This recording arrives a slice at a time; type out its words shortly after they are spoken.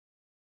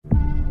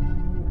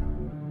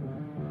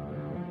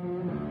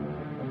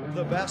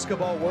The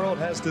basketball world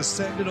has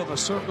descended on the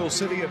Circle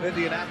City of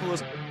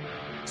Indianapolis.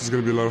 It's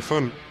going to be a lot of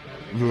fun.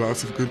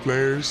 Lots of good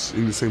players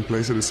in the same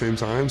place at the same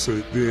time, so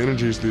the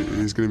energy is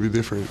going to be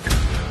different.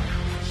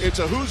 It's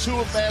a who's who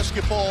of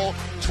basketball.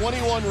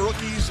 21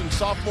 rookies and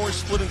sophomores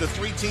split into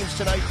 3 teams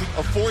tonight.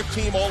 A 4th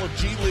team, all of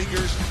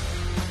G-Leaguers.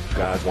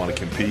 Guys want to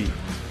compete.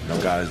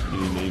 Guys,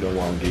 you don't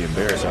want to get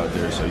embarrassed out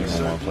there, so you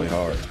don't want to play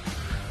hard.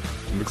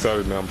 I'm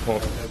excited, man. I'm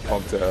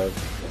pumped to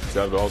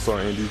have it also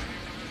in Indy.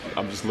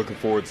 I'm just looking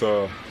forward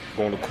to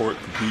going to court,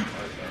 compete,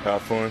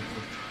 have fun.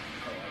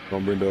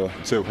 Gonna bring the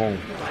chip home.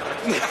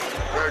 All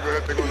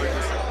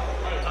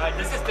right,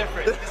 this is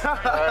different.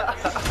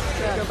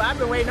 I've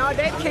been waiting all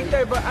day to kick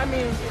there, but I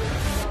mean.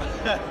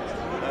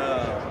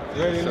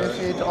 Ready to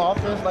initiate the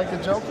offense like the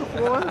Joker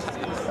for us?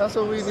 That's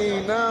what we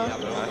need now.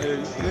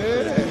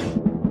 Yeah.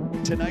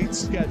 Tonight's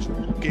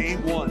schedule: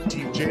 Game 1,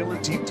 Team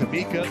Jalen, Team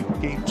Tamika.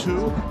 Game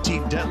 2,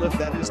 Team Detlef,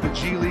 that is the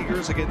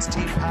G-Leaguers against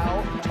Team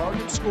Powell.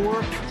 Target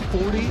score,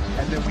 40,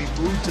 and then we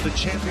move to the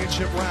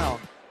championship round.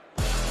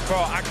 Bro,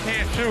 I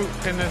can't shoot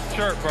in this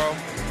shirt, bro.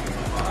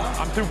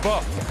 I'm too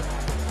buff.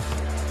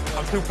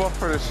 I'm too buff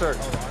for this shirt.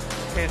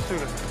 Can't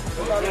shoot it.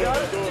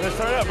 Let's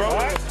turn it up, bro. All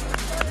right.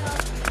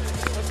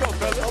 Let's go,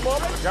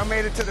 fellas. Y'all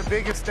made it to the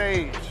biggest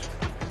stage.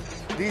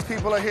 These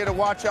people are here to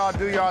watch y'all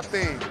do y'all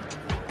thing.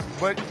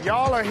 But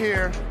y'all are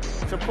here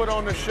to put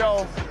on the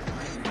show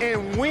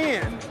and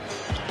win.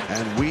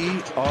 And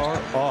we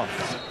are off.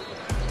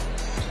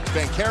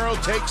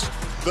 Banchero takes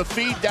the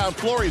feed down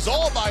floor. He's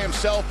all by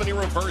himself, and he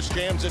reverse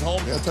jams it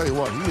home. Yeah, I'll tell you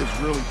what, he is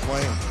really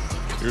playing.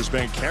 Here's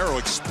Banchero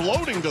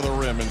exploding to the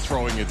rim and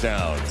throwing it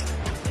down.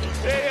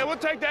 Yeah, we'll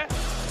take that.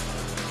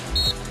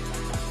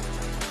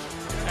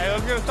 Hey,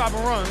 let's get a stop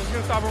and run.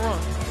 Let's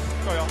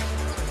go, y'all.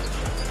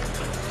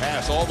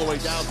 Pass all the way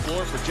down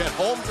floor for Jet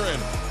Holmgren.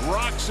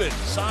 Rocks it,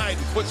 side,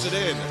 and puts it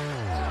in.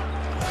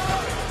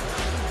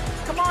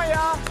 Come on,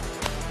 y'all.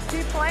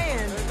 Keep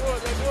playing.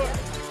 Let's do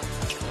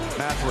it.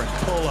 Mathurin,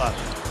 pull up.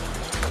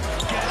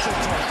 Gets it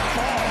to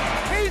fall.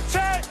 Heat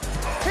check.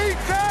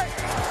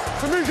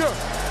 Tamika,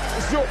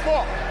 it's your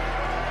fault.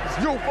 It's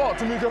your fault,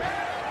 Tamika.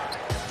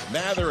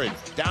 Mathurin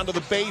down to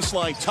the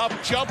baseline. Tough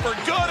jumper.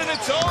 Good, and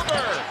it's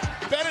over.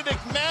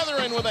 Bennedict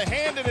Mathurin with a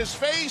hand in his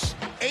face.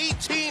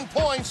 18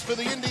 points for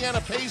the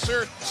Indiana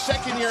Pacer,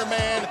 second-year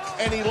man,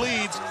 and he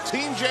leads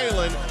Team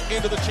Jalen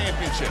into the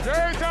championship.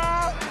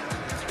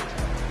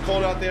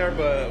 Cold out there,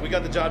 but we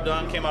got the job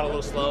done. Came out a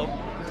little slow.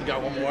 We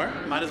got one more.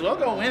 Might as well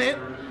go win it.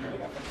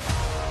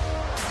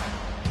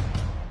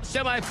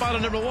 Semifinal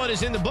number 1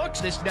 is in the books.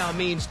 This now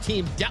means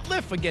Team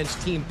Detlef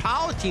against Team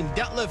Powell. Team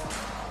Detlef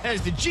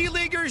has the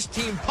G-Leaguers.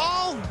 Team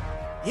Paul,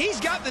 he's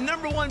got the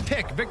number 1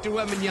 pick, Victor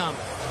Wembanyama.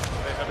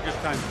 Hey, have a good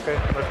time, okay?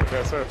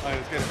 Yes, sir. All right,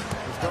 let's get it.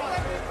 Let's go.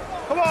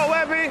 Come on,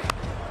 Webby.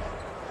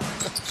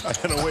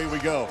 And away we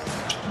go.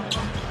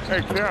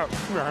 Hey, come here,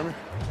 homie.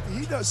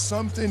 He does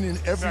something in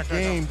every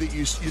game that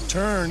you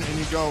turn and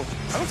you go,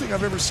 I don't think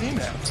I've ever seen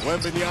that.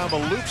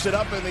 Wembanyama loops it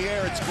up in the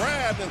air. It's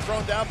grabbed and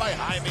thrown down by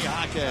Jaime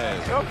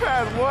Jaquez. No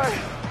pass, boy.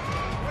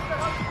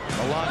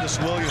 Alongus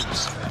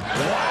Williams.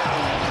 Wow.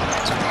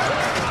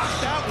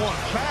 That one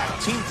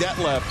back. Team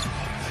Detlef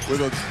with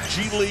the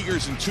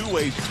G-Leaguers in 2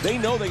 ways. They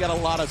know they got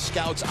a lot of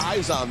scouts'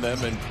 eyes on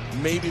them, and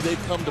maybe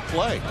they've come to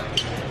play.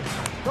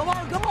 Come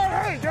on,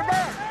 hey, get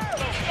back.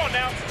 Come on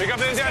now. Pick up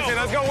the intensity.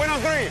 Let's go. Win on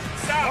 3.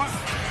 Stop.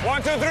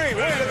 1, 2, 3. Win.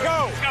 Let's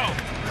go.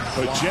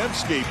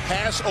 Pajemski,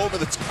 pass over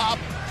the top,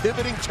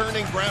 pivoting,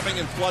 turning, grabbing,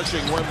 and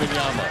flushing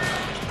Wembanyama.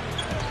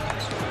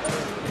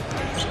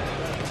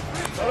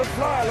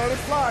 Let it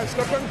fly.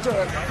 Step into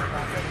it.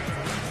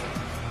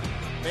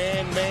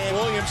 Man,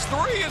 Williams,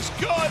 3 is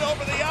good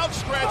over the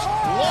outstretched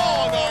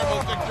long arm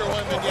of Victor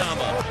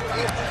Wembanyama.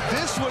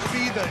 This would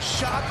be the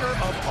shocker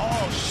of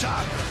all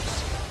shockers.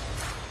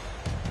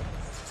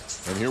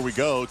 And here we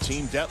go,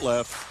 Team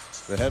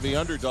Detlef, the heavy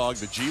underdog,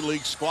 the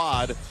G-League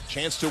squad.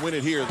 Chance to win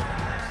it here.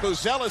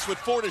 Buzelis with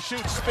 4 to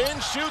shoot,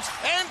 spins, shoots,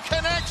 and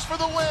connects for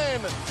the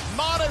win.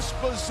 Modest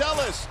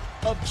Buzelis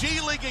of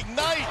G-League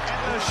Ignite.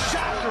 And the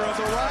shocker of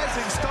the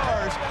Rising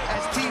Stars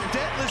as Team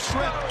Detlef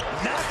Shrimp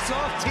knocks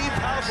off Team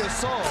Pau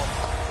Gasol.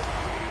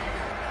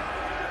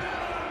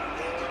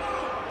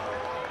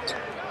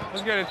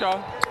 Let's get it,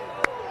 y'all.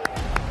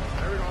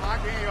 There we go.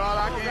 Lock in, y'all.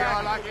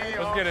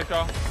 Let's get it,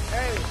 y'all.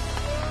 Hey,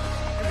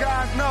 you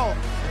guys know,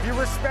 if you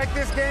respect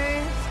this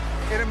game,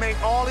 it'll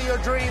make all of your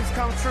dreams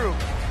come true.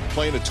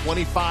 Playing a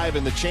 25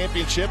 in the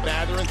championship.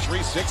 Mathurin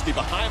 360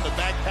 behind the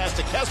back pass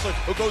to Kessler,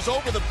 who goes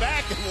over the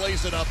back and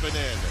lays it up and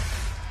in.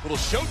 Little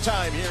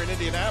showtime here in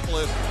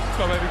Indianapolis. Let's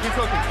go, baby. Keep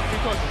cooking.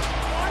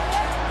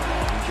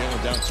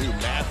 Jalen down 2.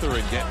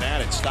 Mathurin getting at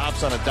it.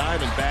 Stops on a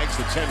dime and bags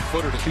the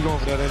 10-footer. Keep going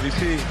for that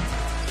MVP.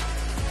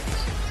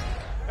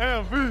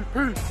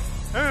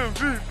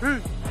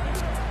 MVP.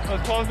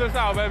 Let's close this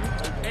out, baby.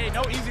 Hey,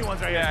 no easy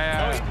ones right here.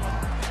 Yeah.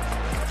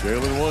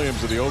 Jalen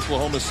Williams of the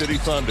Oklahoma City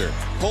Thunder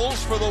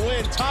pulls for the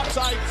win.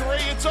 Topside 3.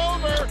 It's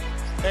over.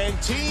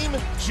 And Team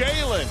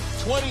Jalen,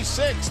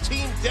 26.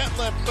 Team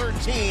Detlef,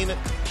 13.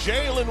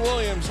 Jalen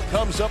Williams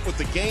comes up with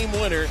the game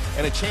winner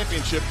and a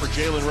championship for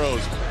Jalen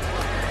Rose.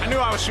 I knew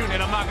I was shooting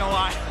it, I'm not gonna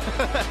lie.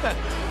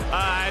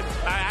 I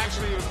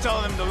actually was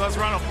telling them to let's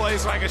run a play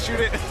so I could shoot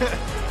it.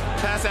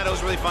 Past that, it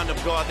was really fun to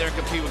go out there and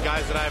compete with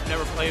guys that I've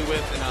never played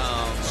with.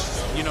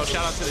 And, you know,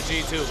 shout out to the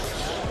G, too.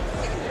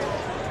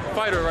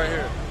 Fighter right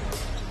here.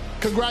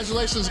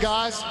 Congratulations,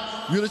 guys.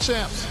 You're the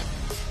champs.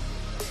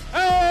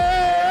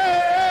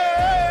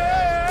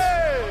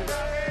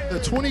 The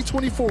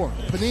 2024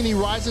 Panini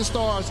Rising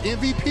Stars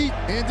MVP,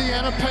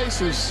 Indiana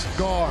Pacers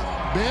guard,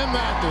 Ben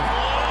Mathurin.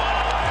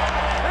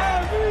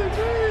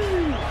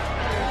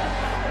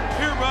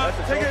 Here, bro.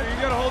 Take it. You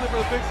gotta hold it for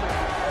the picture.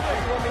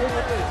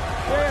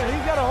 Yeah, he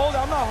gotta hold it.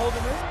 I'm not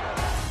holding it.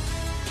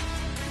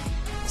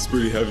 It's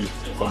pretty heavy,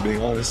 if I'm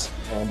being honest.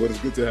 But it's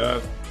good to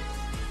have.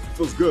 It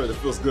feels good. It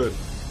feels good.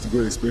 It's a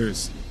great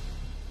experience.